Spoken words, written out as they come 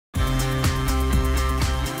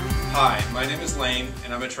Hi, my name is Lane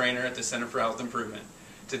and I'm a trainer at the Center for Health Improvement.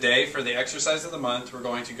 Today, for the exercise of the month, we're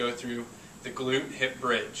going to go through the glute hip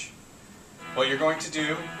bridge. What you're going to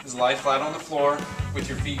do is lie flat on the floor with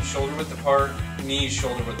your feet shoulder width apart, knees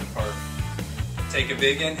shoulder width apart. Take a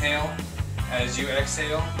big inhale. As you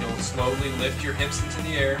exhale, you'll slowly lift your hips into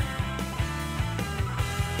the air.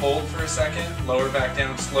 Hold for a second, lower back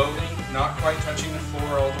down slowly, not quite touching the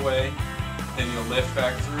floor all the way. Then you'll lift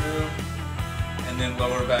back through, and then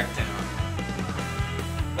lower back down.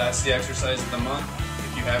 That's the exercise of the month.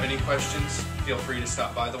 If you have any questions, feel free to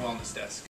stop by the wellness desk.